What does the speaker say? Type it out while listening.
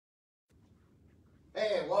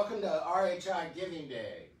Hey, welcome to RHI Giving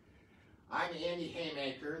Day. I'm Andy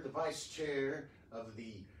Hamaker, the Vice Chair of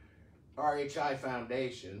the RHI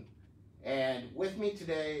Foundation, and with me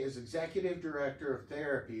today is Executive Director of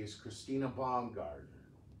Therapy is Christina Baumgartner.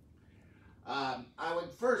 I would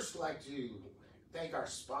first like to thank our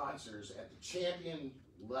sponsors at the champion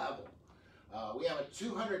level. We have a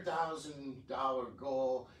 $200,000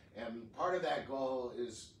 goal, and part of that goal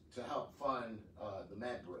is to help fund the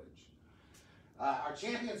MedBridge. Our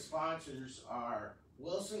champion sponsors are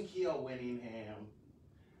Wilson Keel Winningham,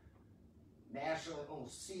 National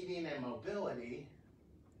Seating and Mobility,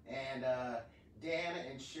 and Dan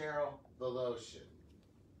and Cheryl Voloshin.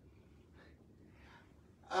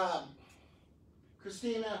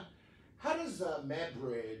 Christina, how does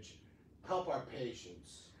MedBridge help our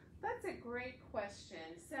patients? That's a great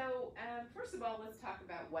question. So first of all, let's talk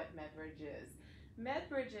about what MedBridge is.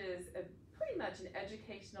 MedBridge is pretty much an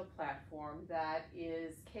educational platform that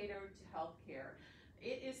is catered to healthcare.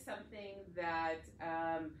 It is something that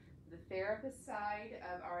the therapist side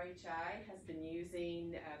of RHI has been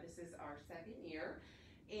using. This is our second year,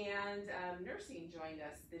 and nursing joined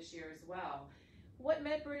us this year as well. What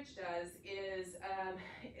MedBridge does is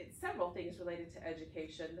it's several things related to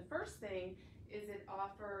education. The first thing is it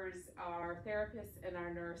offers our therapists and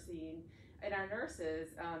our nurses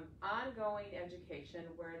ongoing education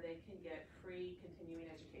where they can get free continuing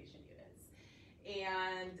education units.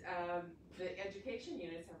 And the education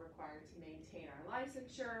units are required to maintain our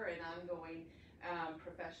licensure and ongoing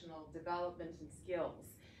professional development and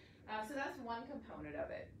skills. So that's one component of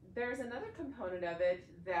it. There's another component of it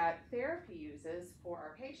that therapy uses for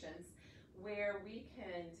our patients, where we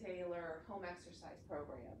can tailor home exercise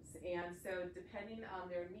programs. And so depending on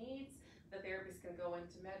their needs, the therapist can go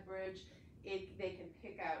into MedBridge. They can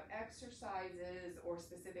pick out exercises or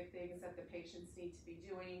specific things that the patients need to be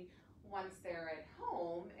doing once they're at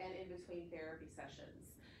home and in between therapy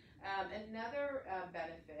sessions. Another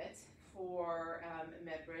benefit for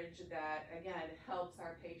MedBridge that, again, helps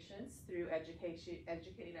our patients through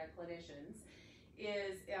educating our clinicians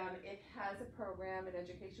is it has a program, an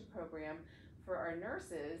education program for our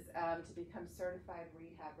nurses to become certified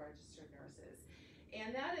rehab registered nurses.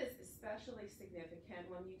 And that is especially significant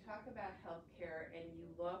when you talk about healthcare and you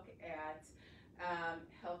look at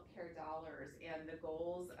healthcare dollars and the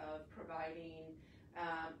goals of providing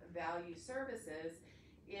value services.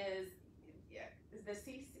 Is the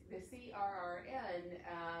CRRN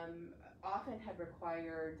often had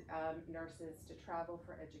required nurses to travel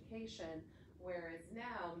for education, whereas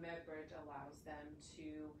now MedBridge allows them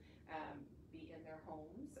to be in their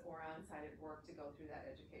homes or on site at work to go through that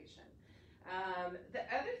education. The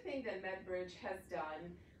other thing that MedBridge has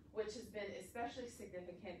done, which has been especially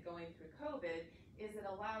significant going through COVID, is it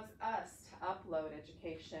allows us to upload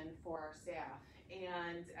education for our staff.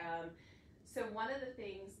 And so one of the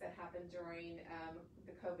things that happened during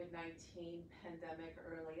the COVID-19 pandemic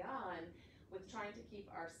early on, with trying to keep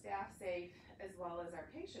our staff safe as well as our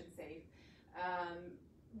patients safe,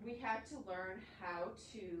 we had to learn how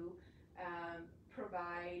to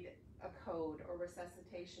provide a code or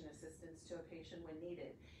resuscitation assistance to a patient when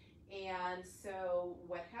needed. And so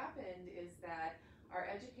what happened is that our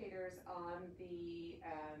educators on the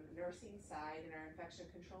nursing side and our infection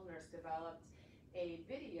control nurse developed a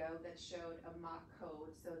video that showed a mock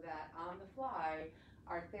code so that on the fly,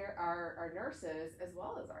 our nurses as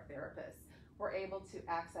well as our therapists were able to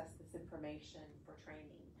access this information for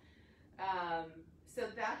training. So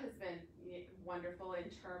that has been wonderful in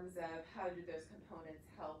terms of how do those components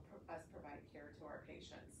help us provide care to our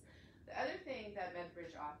patients. The other thing that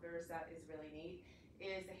MedBridge offers that is really neat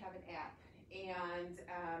is they have an app, and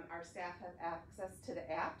our staff have access to the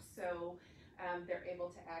app, so they're able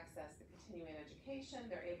to access the continuing education,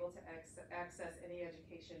 they're able to access any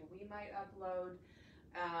education we might upload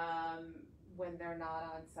when they're not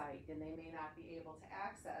on site, and they may not be able to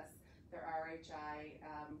access their RHI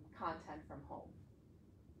content from home.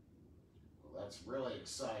 Well, that's really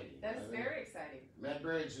exciting. That's very exciting.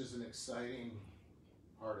 MedBridge is an exciting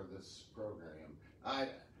part of this program.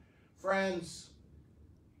 Friends,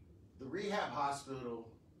 the rehab hospital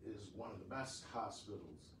is one of the best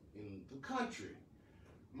hospitals in the country.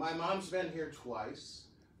 My mom's been here twice.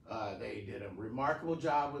 They did a remarkable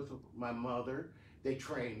job with my mother. They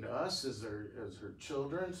trained us as her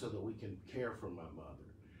children so that we can care for my mother.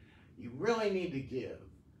 You really need to give.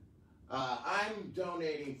 I'm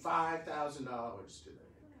donating $5,000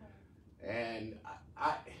 today. And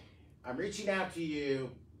I'm reaching out to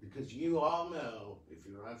you because you all know, if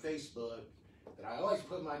you're on Facebook, that I always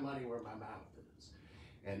put my money where my mouth is.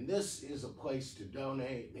 And this is a place to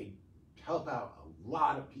donate. They help out a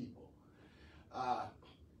lot of people.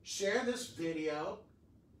 Share this video,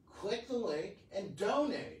 click the link, and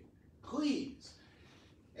donate, please.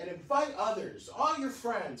 And invite others, all your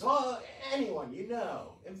friends, anyone you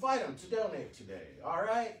know. Invite them to donate today, all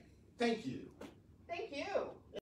right? Thank you. Thank you.